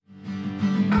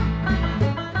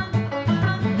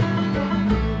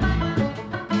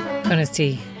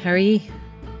Honesty, how are ye?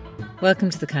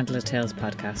 Welcome to the Candlelit Tales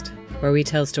podcast, where we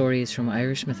tell stories from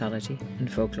Irish mythology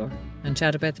and folklore and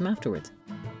chat about them afterwards.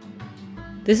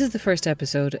 This is the first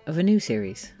episode of a new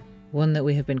series, one that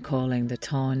we have been calling the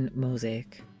Táin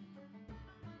Mosaic.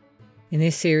 In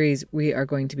this series, we are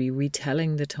going to be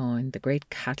retelling the Táin, the great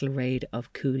cattle raid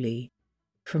of Cooley,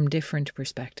 from different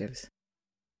perspectives.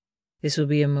 This will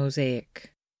be a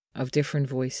mosaic of different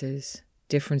voices,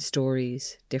 different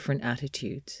stories, different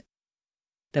attitudes,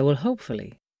 that will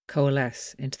hopefully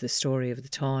coalesce into the story of the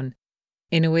Táin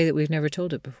in a way that we've never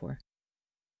told it before.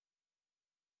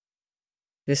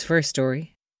 This first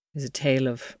story is a tale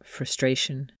of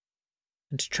frustration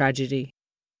and tragedy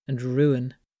and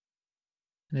ruin,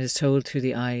 and it is told through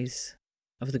the eyes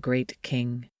of the great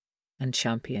king and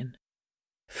champion,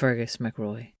 Fergus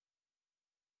MacRoy.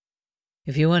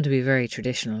 If you want to be very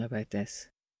traditional about this,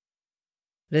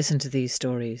 listen to these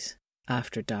stories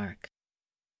after dark,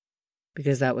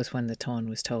 because that was when the Táin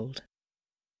was told,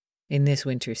 in this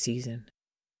winter season,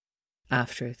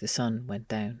 after the sun went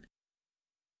down.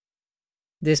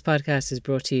 This podcast is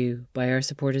brought to you by our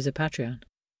supporters at Patreon.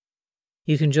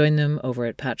 You can join them over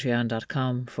at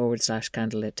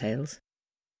patreon.com/candlelit tales,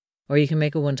 or you can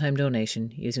make a one-time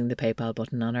donation using the PayPal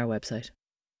button on our website.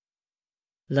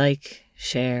 Like,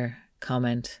 share,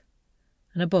 comment,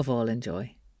 and above all,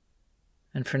 enjoy.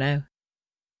 And for now,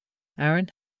 Aaron,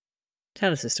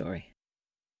 tell us a story.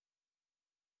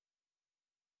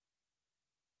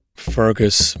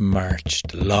 Fergus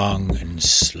marched long and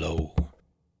slow.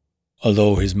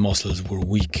 Although his muscles were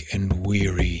weak and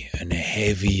weary and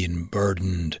heavy and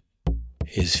burdened,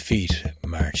 his feet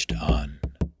marched on,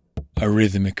 a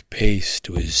rhythmic pace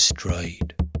to his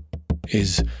stride.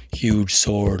 His huge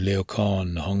sword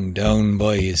Leocon hung down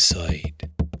by his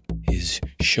side. His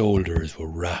shoulders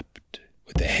were wrapped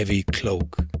with a heavy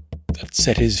cloak that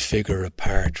set his figure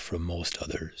apart from most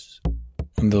others.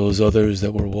 And those others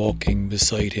that were walking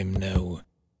beside him now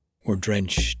were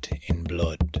drenched in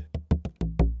blood.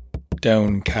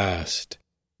 Downcast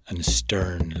and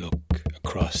stern look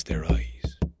across their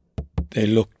eyes. They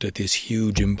looked at this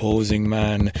huge imposing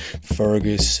man,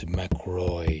 Fergus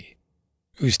MacRoy,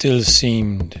 who still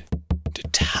seemed to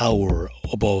tower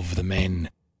above the men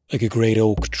like a great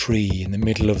oak tree in the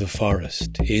middle of the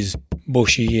forest, his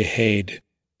bushy head,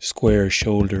 square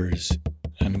shoulders,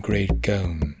 and great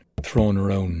gown thrown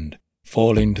around,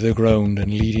 falling to the ground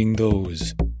and leading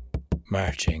those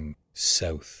marching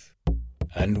south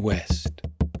and west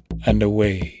and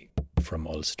away from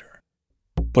Ulster.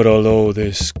 But although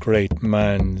this great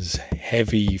man's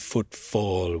heavy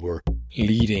footfall were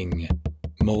leading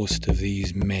most of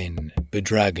these men,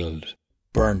 bedraggled,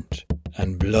 burnt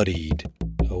and bloodied,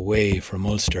 away from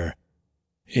Ulster,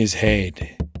 his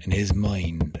head and his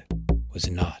mind was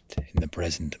not in the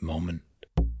present moment.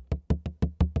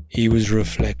 He was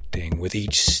reflecting with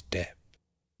each step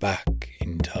back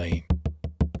in time,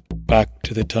 back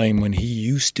to the time when he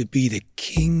used to be the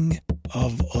king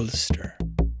of Ulster.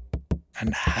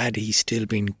 And had he still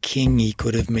been king, he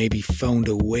could have maybe found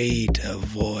a way to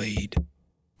avoid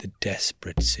the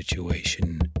desperate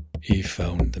situation he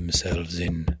found themselves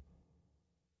in.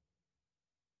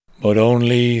 But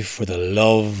only for the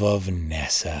love of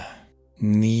Nessa.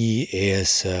 Ní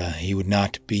Éasa, he would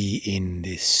not be in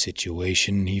this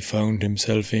situation he found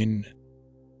himself in.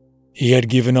 He had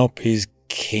given up his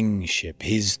kingship,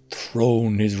 his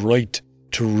throne, his right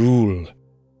to rule,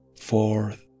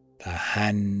 for the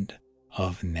hand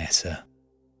of Nessa.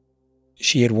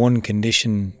 She had one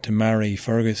condition to marry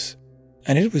Fergus,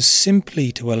 and it was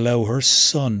simply to allow her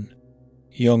son,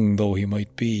 young though he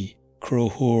might be,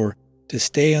 Crohur, to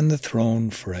stay on the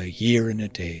throne for a year and a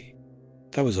day.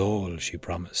 That was all she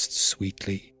promised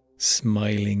sweetly,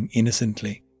 smiling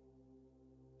innocently.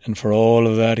 And for all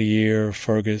of that year,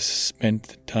 Fergus spent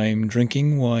the time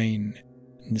drinking wine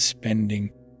and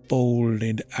spending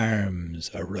folded arms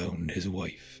around his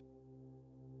wife.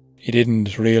 He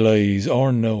didn't realise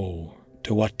or know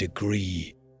to what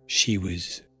degree she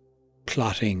was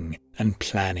plotting and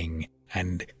planning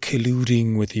and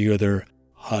colluding with the other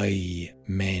high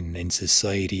men in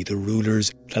society, the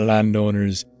rulers, the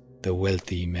landowners, the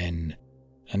wealthy men,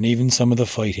 and even some of the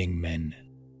fighting men.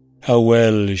 How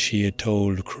well she had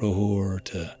told Crohur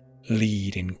to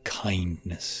lead in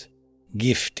kindness,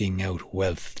 gifting out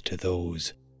wealth to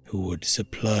those who would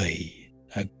supply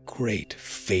a great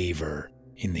favour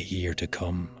in the year to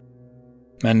come.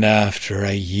 And after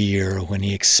a year when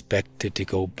he expected to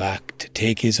go back to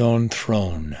take his own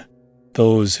throne,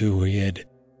 those who he had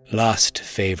lost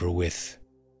favour with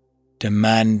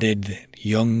demanded that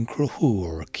young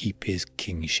Crohur keep his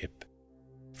kingship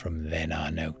from then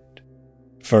on out.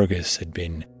 Fergus had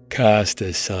been cast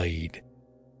aside,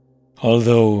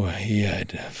 although he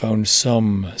had found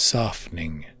some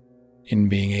softening in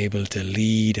being able to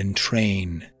lead and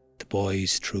train the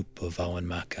boys' troop of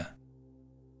Auanmaca.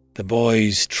 The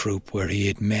boys' troop where he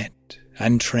had met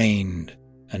and trained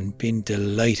and been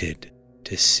delighted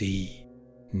to see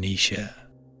Naoise,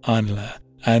 Anla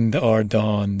and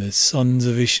Ardain, the sons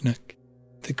of Uisneach,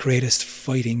 the greatest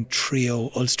fighting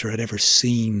trio Ulster had ever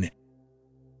seen,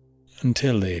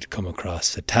 until they had come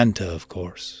across Setanta, of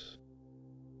course.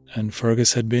 And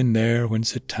Fergus had been there when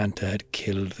Setanta had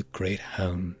killed the great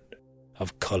hound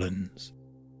of Cullen's,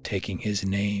 taking his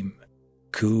name,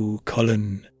 Cú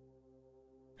Chulainn.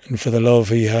 And for the love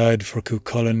he had for Cú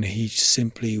Chulainn, he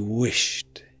simply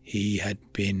wished he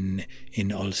had been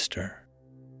in Ulster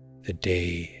the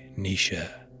day Naoise,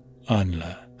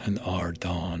 Anla and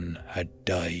Ardain had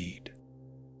died.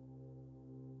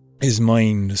 His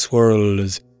mind swirled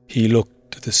as he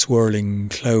looked at the swirling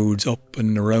clouds up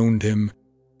and around him,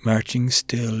 marching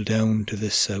still down to the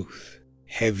south.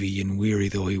 Heavy and weary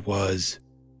though he was,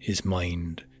 his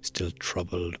mind still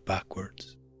troubled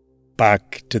backwards.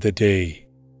 Back to the day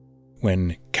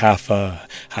when Cafa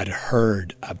had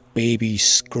heard a baby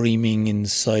screaming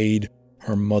inside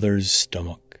her mother's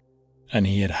stomach, and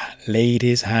he had laid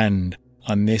his hand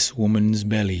on this woman's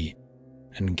belly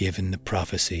and given the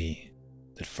prophecy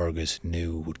that Fergus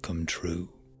knew would come true.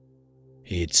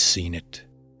 He had seen it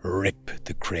rip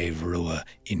the Crave Rua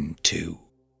in two.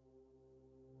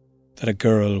 That a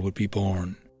girl would be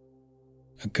born,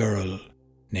 a girl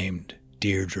named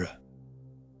Deirdre,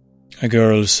 a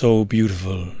girl so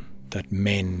beautiful that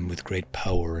men with great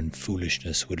power and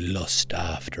foolishness would lust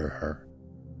after her,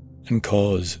 and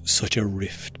cause such a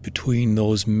rift between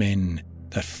those men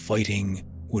that fighting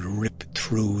would rip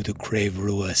through the Crave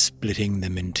Rua, splitting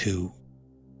them in two.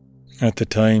 At the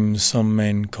time, some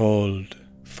men called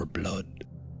for blood,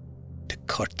 to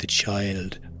cut the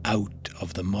child out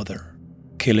of the mother,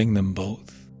 killing them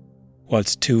both,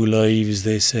 whilst 2 lives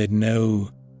they said no,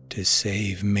 to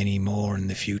save many more in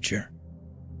the future.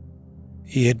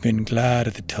 He had been glad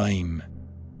at the time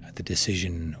that the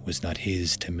decision was not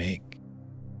his to make,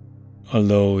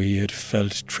 although he had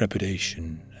felt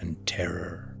trepidation and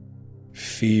terror,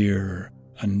 fear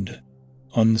and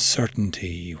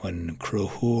uncertainty when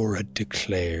Crothúr had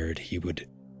declared he would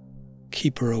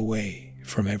keep her away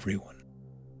from everyone,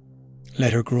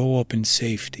 let her grow up in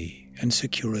safety and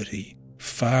security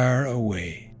far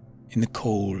away in the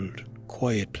cold,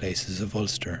 quiet places of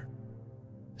Ulster,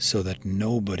 so that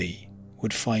nobody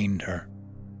would find her,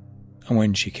 and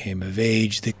when she came of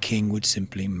age the king would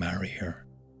simply marry her,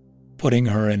 putting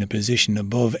her in a position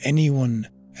above anyone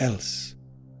else,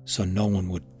 so no one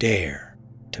would dare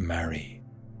to marry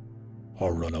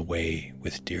or run away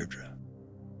with Deirdre.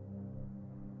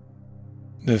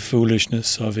 The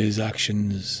foolishness of his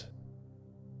actions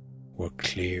were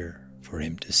clear for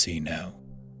him to see now.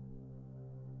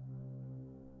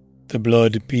 The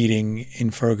blood beating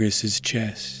in Fergus's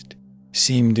chest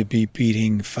seemed to be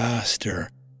beating faster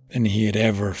than he had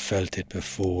ever felt it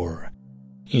before,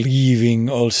 leaving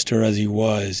Ulster as he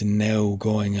was and now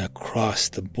going across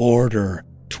the border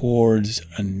towards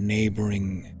a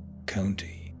neighbouring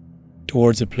county,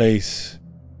 towards a place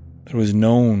that was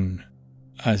known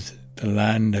as the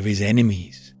land of his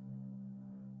enemies.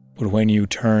 But when you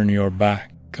turn your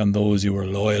back on those you were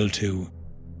loyal to,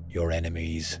 your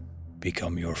enemies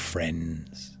become your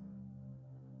friends.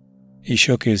 He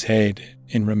shook his head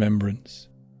in remembrance,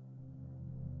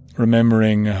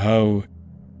 remembering how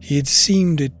he had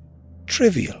seemed it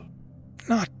trivial,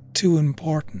 not too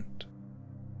important,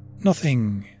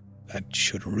 nothing that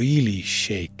should really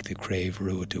shake the Crave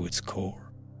Rua to its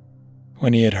core,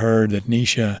 when he had heard that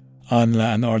Naoise,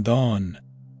 Anla and Ardain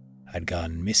had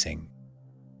gone missing.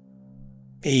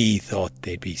 He thought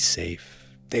they'd be safe.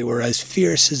 They were as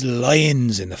fierce as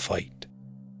lions in the fight.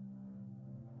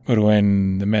 But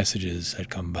when the messages had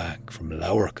come back from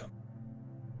Laurcombe,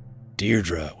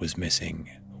 Deirdre was missing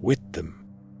with them.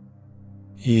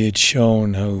 He had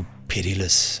shown how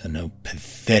pitiless and how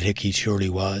pathetic he surely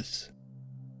was.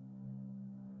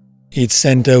 He had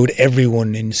sent out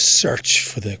everyone in search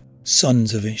for the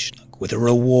sons of Uisneach, with a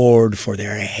reward for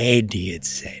their head, he had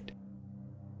said.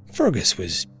 Fergus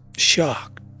was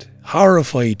shocked,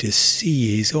 horrified to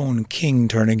see his own king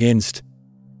turn against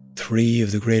 3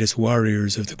 of the greatest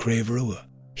warriors of the Crave Rua,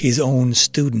 his own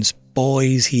students,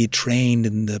 boys he had trained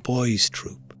in the boys'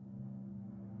 troop.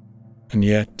 And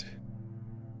yet,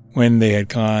 when they had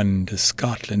gone to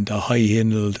Scotland, to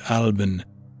high-hindled Alban,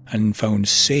 and found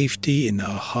safety in the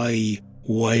high,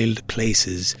 wild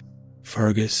places,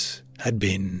 Fergus had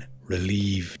been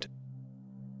relieved.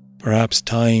 Perhaps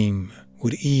time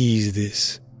would ease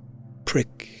this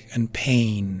prick and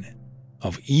pain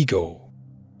of ego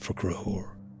for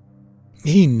Cahor.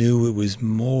 He knew it was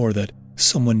more that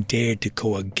someone dared to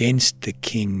go against the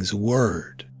king's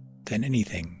word than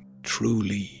anything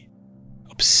truly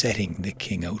upsetting the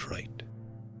king outright.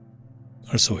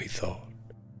 Or so he thought.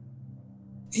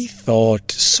 He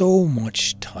thought so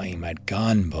much time had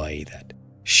gone by that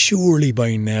surely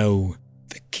by now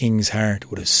the king's heart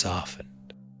would have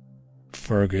softened.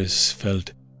 Fergus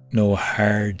felt no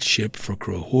hardship for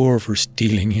Cahor for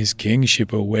stealing his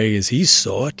kingship away as he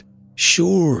saw it.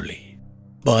 Surely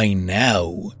by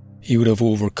now he would have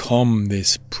overcome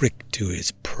this prick to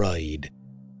his pride.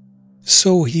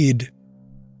 So he'd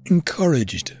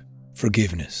encouraged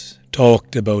forgiveness,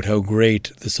 talked about how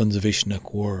great the sons of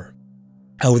Uisneach were,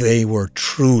 how they were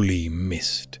truly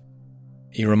missed.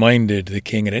 He reminded the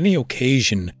king at any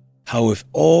occasion how if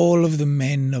all of the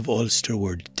men of Ulster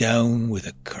were down with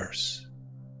a curse,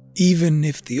 even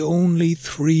if the only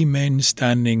 3 men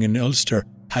standing in Ulster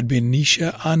had been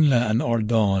Naoise, Anla and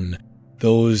Ordán,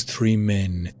 those 3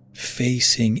 men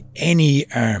facing any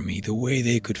army the way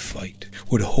they could fight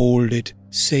would hold it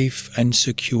safe and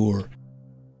secure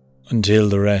until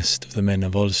the rest of the men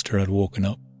of Ulster had woken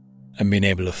up and been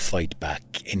able to fight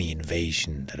back any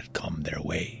invasion that had come their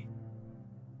way.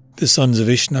 The sons of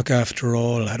Uisneach, after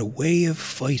all, had a way of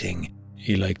fighting,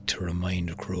 he liked to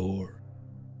remind Cahor,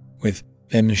 with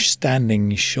them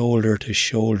standing shoulder to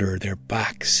shoulder, their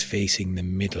backs facing the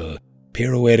middle,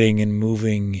 pirouetting and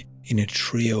moving in a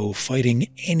trio, fighting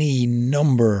any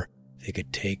number they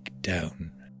could take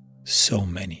down. So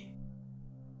many.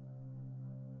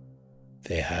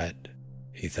 They had,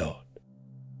 he thought,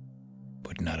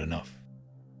 but not enough.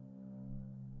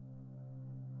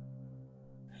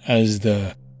 As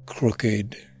the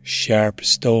crooked, sharp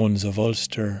stones of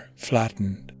Ulster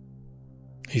flattened,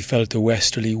 he felt the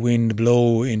westerly wind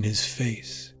blow in his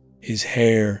face, his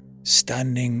hair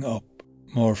standing up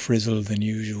more frizzled than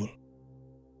usual.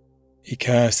 He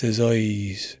cast his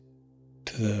eyes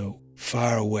to the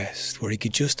far west, where he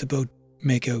could just about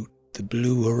make out the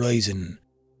blue horizon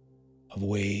of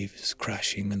waves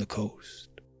crashing on the coast.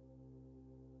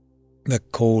 The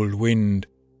cold wind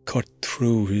cut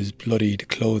through his bloodied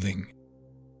clothing,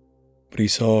 but he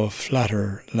saw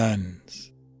flatter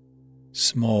lands,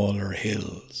 smaller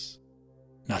hills,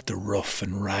 not the rough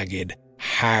and ragged,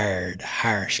 hard,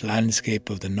 harsh landscape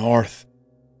of the north.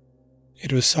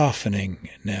 It was softening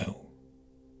now,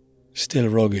 still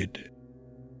rugged,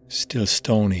 still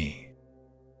stony,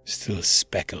 still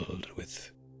speckled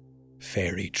with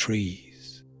fairy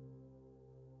trees.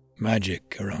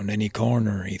 Magic around any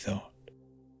corner, he thought.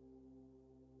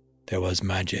 There was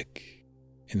magic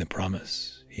in the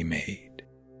promise he made.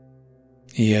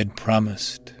 He had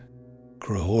promised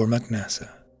Cahor mac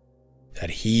Nessa that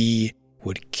he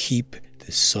would keep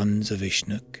the sons of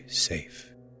Uisneach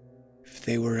safe. If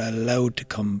they were allowed to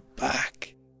come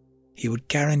back, he would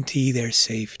guarantee their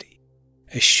safety,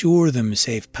 assure them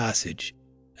safe passage,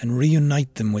 and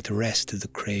reunite them with the rest of the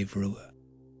Crave Rua.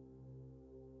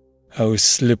 How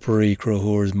slippery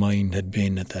Cahor's mind had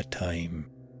been at that time.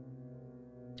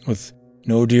 With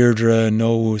no Deirdre,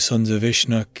 no sons of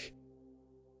Uisneach,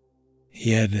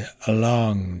 he had a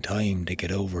long time to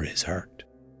get over his hurt.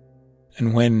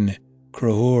 And when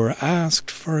Cahor asked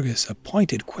Fergus a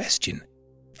pointed question,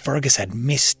 Fergus had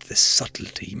missed the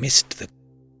subtlety, missed the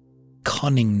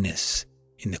cunningness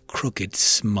in the crooked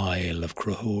smile of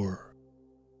Cahor,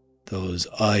 those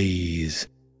eyes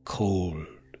cold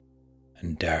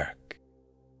and dark.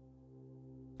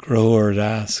 Cahor had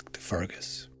asked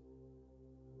Fergus,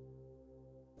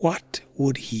 what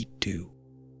would he do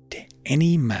to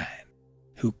any man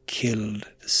who killed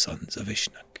the sons of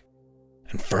Uisneach?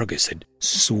 And Fergus had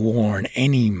sworn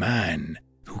any man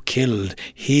who killed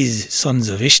his sons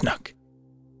of Uisneach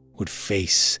would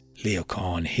face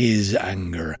Leocán, his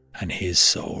anger and his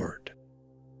sword.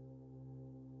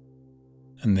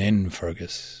 And then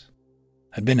Fergus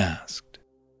had been asked,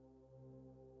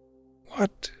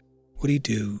 what would he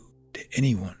do to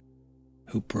anyone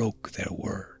who broke their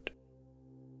word?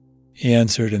 He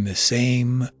answered in the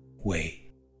same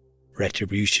way.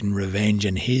 Retribution, revenge,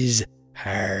 and his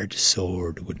hard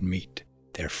sword would meet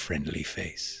their friendly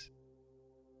face.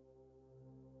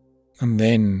 And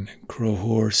then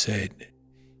Cahor said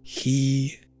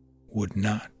he would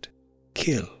not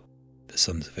kill the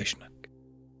sons of Uisneach.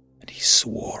 And he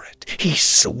swore it. He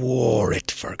swore it,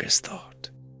 Fergus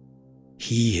thought.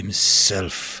 He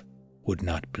himself would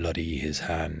not bloody his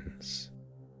hands.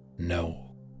 No.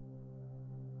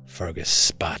 Fergus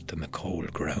spat on the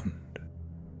cold ground.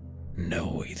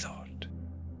 No, he thought,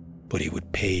 but he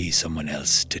would pay someone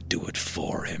else to do it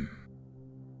for him.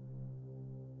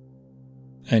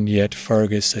 And yet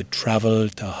Fergus had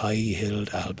travelled to high-hilled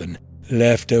Alban,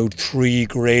 left out 3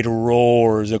 great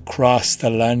roars across the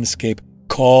landscape,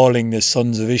 calling the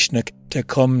sons of Uisnech to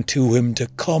come to him, to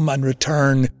come and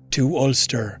return to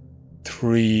Ulster.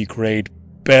 3 great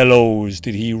bellows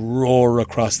did he roar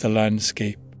across the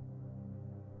landscape,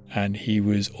 and he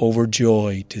was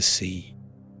overjoyed to see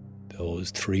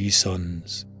those 3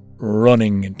 sons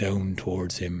running down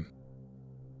towards him.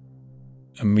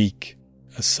 A meek,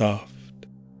 a soft,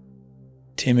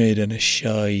 timid and a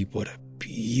shy, but a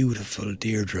beautiful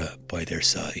Deirdre by their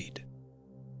side.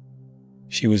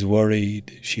 She was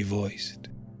worried, she voiced.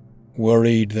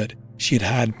 Worried that she had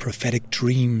had prophetic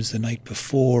dreams the night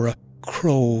before, a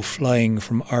crow flying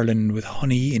from Ireland with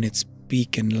honey in its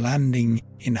beak and landing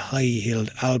in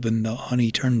high-hilled Alban, the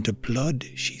honey turned to blood,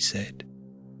 she said.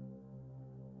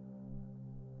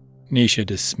 Naoise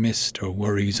dismissed her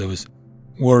worries as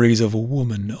worries of a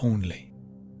woman only.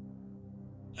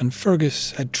 And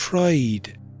Fergus had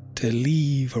tried to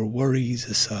leave her worries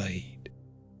aside,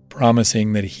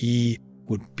 promising that he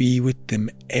would be with them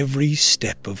every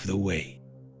step of the way.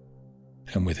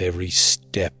 And with every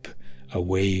step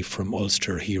away from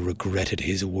Ulster, he regretted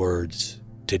his words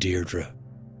to Deirdre.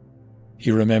 He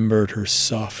remembered her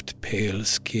soft, pale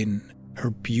skin,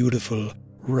 her beautiful,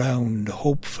 round,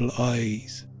 hopeful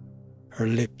eyes. Her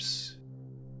lips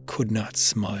could not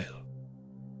smile,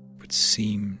 but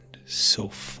seemed so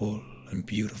full and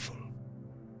beautiful.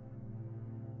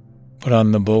 But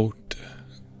on the boat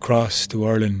across to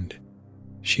Ireland,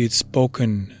 she had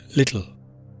spoken little,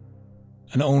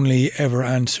 and only ever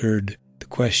answered the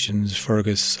questions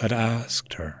Fergus had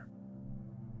asked her.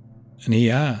 And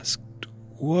he asked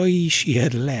why she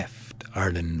had left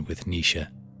Ireland with Naoise,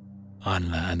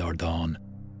 Anla and Ordán.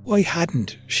 Why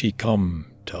hadn't she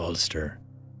come to Ulster,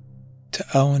 to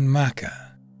Owen Maca,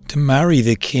 to marry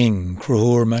the king,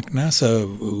 Cruthur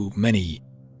MacNassa, who many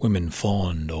women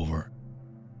fawned over?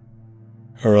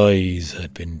 Her eyes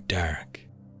had been dark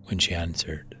when she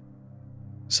answered.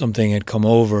 Something had come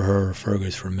over her,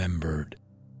 Fergus remembered,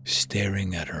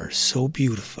 staring at her, so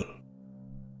beautiful,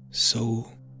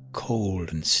 so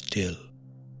cold and still.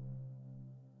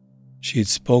 She had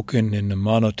spoken in a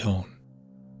monotone,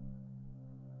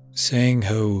 saying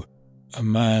how a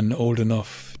man old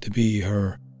enough to be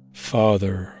her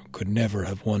father could never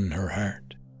have won her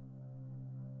heart.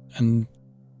 And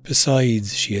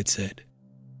besides, she had said,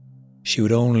 she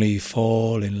would only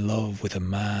fall in love with a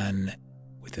man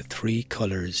with the 3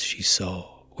 colours she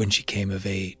saw when she came of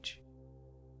age.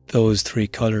 Those 3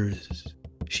 colours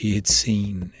she had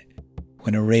seen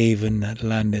when a raven had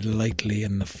landed lightly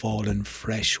on the fallen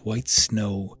fresh white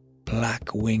snow,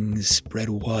 black wings spread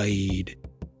wide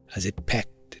as it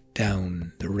pecked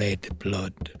down the red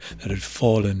blood that had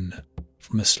fallen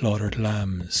from a slaughtered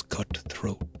lamb's cut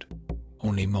throat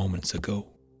only moments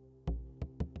ago.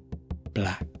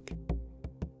 Black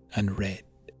and red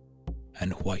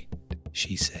and white,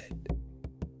 she said.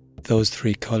 Those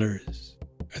 3 colours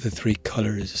are the 3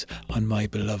 colours on my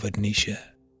beloved Naoise.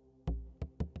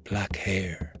 Black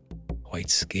hair, white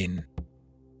skin,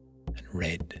 and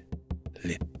red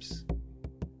lips.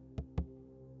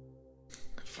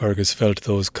 Fergus felt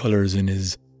those colours in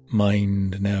his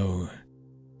mind now,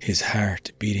 his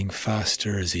heart beating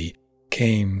faster as he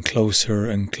came closer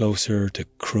and closer to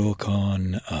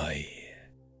Cruachan Eye.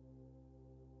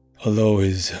 Although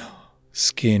his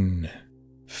skin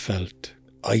felt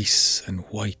ice and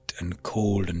white and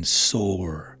cold and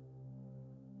sore,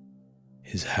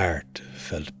 his heart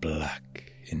felt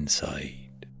black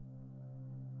inside,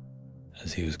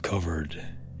 as he was covered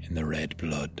in the red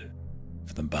blood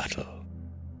of the battle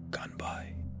gone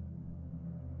by.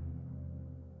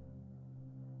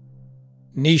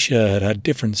 Naoise had had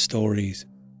different stories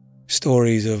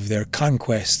of their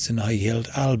conquests in high-hilled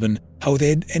Alban, how they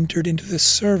had entered into the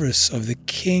service of the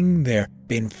king there,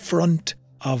 been front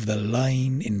of the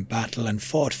line in battle and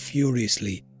fought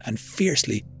furiously and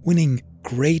fiercely, winning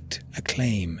great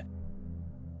acclaim.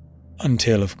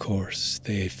 Until, of course,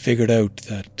 they figured out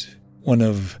that one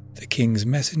of the king's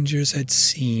messengers had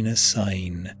seen a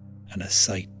sign and a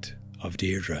sight of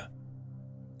Deirdre,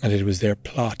 and it was their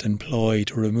plot and ploy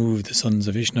to remove the sons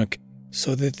of Uisnech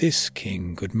so that this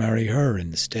king could marry her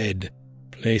instead,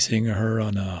 placing her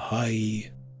on a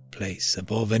high place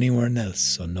above anyone else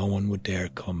so no one would dare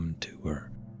come to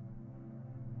her.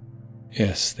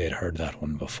 Yes, they'd heard that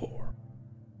one before.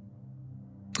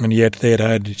 And yet they had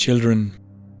had children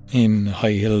in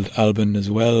high-hilled Alban as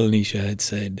well, Naoise had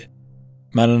said.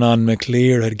 Manannán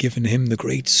MacLear had given him the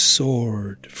great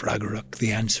sword, Fragarach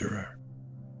the Answerer,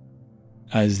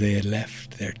 as they had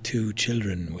left their 2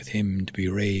 children with him to be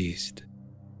raised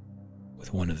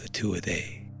with one of the 2 of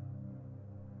they.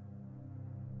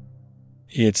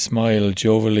 He had smiled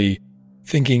jovially,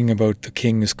 thinking about the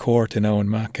king's court in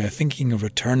Owenmacka, thinking of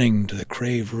returning to the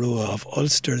Crave Rua of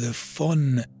Ulster, the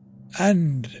fun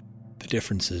and the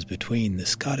differences between the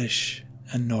Scottish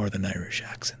and Northern Irish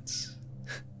accents.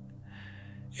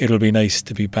 It'll be nice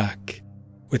to be back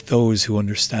with those who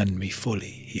understand me fully,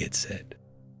 he had said.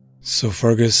 So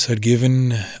Fergus had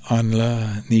given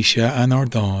Anla, Nisha and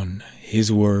Ardán his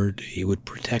word he would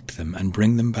protect them and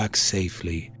bring them back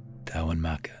safely to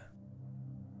Owenmacka.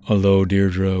 Although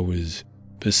Deirdre was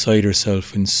beside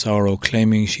herself in sorrow,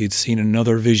 claiming she had seen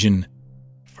another vision,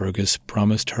 Fergus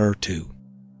promised her too.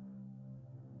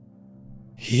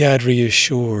 He had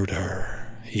reassured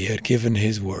her he had given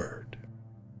his word,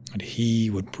 and he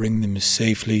would bring them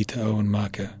safely to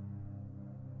Owenmacka.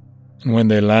 And when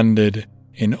they landed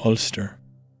in Ulster,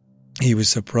 he was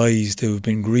surprised to have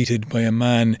been greeted by a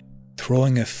man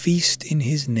throwing a feast in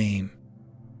his name,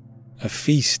 a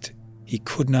feast he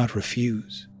could not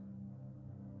refuse.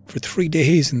 For 3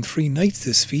 days and 3 nights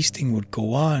this feasting would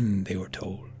go on, they were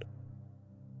told.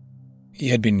 He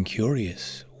had been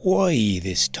curious why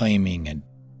this timing had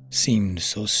seemed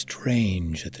so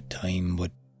strange at the time,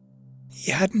 but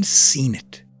he hadn't seen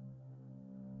it.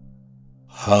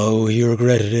 How he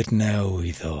regretted it now,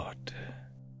 he thought.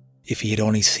 If he had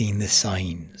only seen the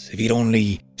signs, if he had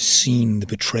only seen the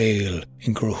betrayal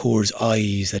in Crothúr's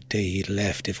eyes that day he'd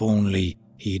left, if only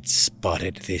he'd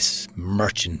spotted this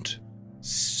merchant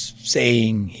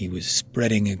saying he was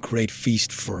spreading a great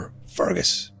feast for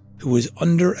Fergus, who was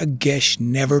under a geis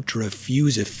never to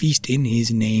refuse a feast in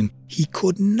his name. He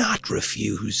could not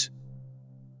refuse.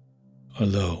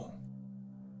 Although,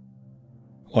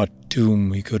 what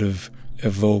doom he could have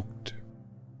evoked,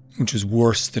 which was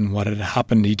worse than what had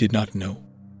happened, he did not know.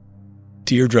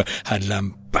 Deirdre had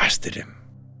lambasted him,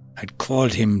 had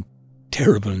called him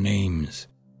terrible names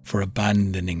for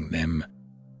abandoning them,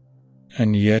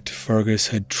 and yet Fergus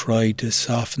had tried to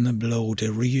soften the blow,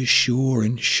 to reassure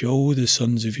and show the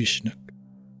sons of Uisneach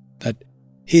that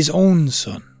his own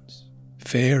sons,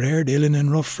 fair-haired Ilin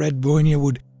and rough Red Boinia,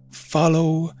 would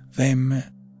follow them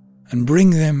and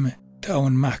bring them to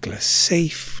Owenmacka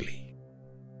safely.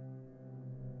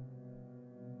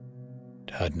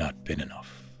 It had not been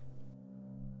enough.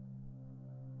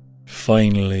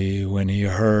 Finally, when he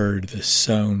heard the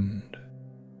sound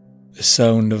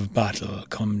of battle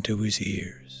come to his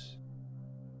ears,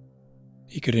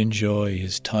 he could enjoy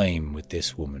his time with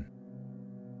this woman.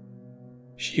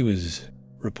 She was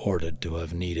reported to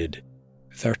have needed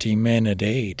 30 men a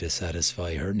day to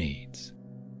satisfy her needs.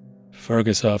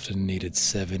 Fergus often needed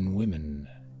 7 women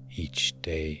each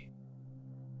day.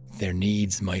 Their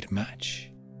needs might match.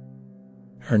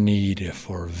 Her need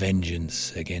for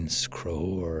vengeance against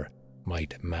Crothúr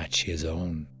might match his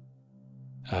own.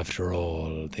 After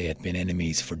all, they had been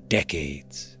enemies for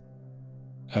decades.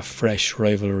 A fresh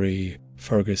rivalry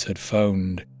Fergus had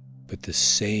found, but the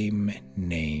same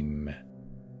name,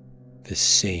 the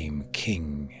same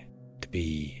king to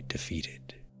be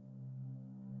defeated.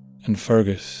 And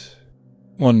Fergus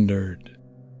wondered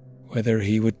whether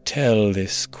he would tell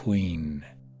this queen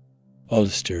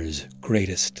Ulster's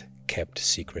greatest kept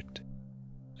secret,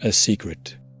 a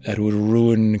secret that would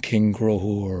ruin King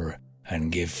Crothúr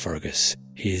and give Fergus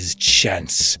his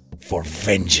chance for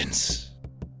vengeance.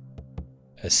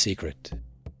 A secret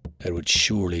that would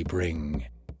surely bring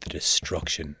the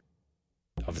destruction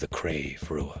of the Crave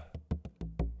Rua.